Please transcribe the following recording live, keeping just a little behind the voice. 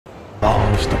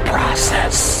loves the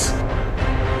process.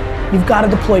 You've got to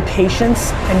deploy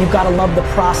patience and you've got to love the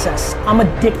process. I'm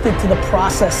addicted to the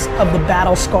process of the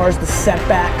battle scars, the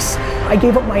setbacks. I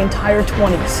gave up my entire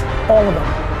 20s, all of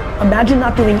them. Imagine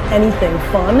not doing anything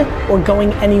fun or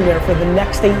going anywhere for the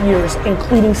next 8 years,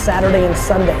 including Saturday and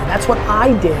Sunday. That's what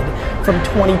I did from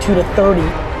 22 to 30.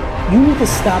 You need to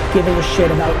stop giving a shit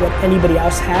about what anybody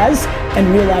else has and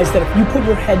realize that if you put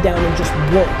your head down and just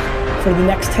work for the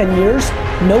next 10 years,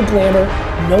 no glamour,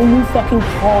 no new fucking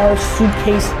car,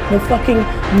 suitcase, no fucking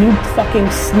new fucking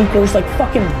sneakers, like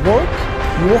fucking work,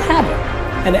 you will have it.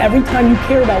 And every time you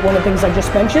care about one of the things I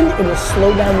just mentioned, it will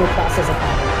slow down your process of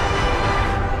happiness.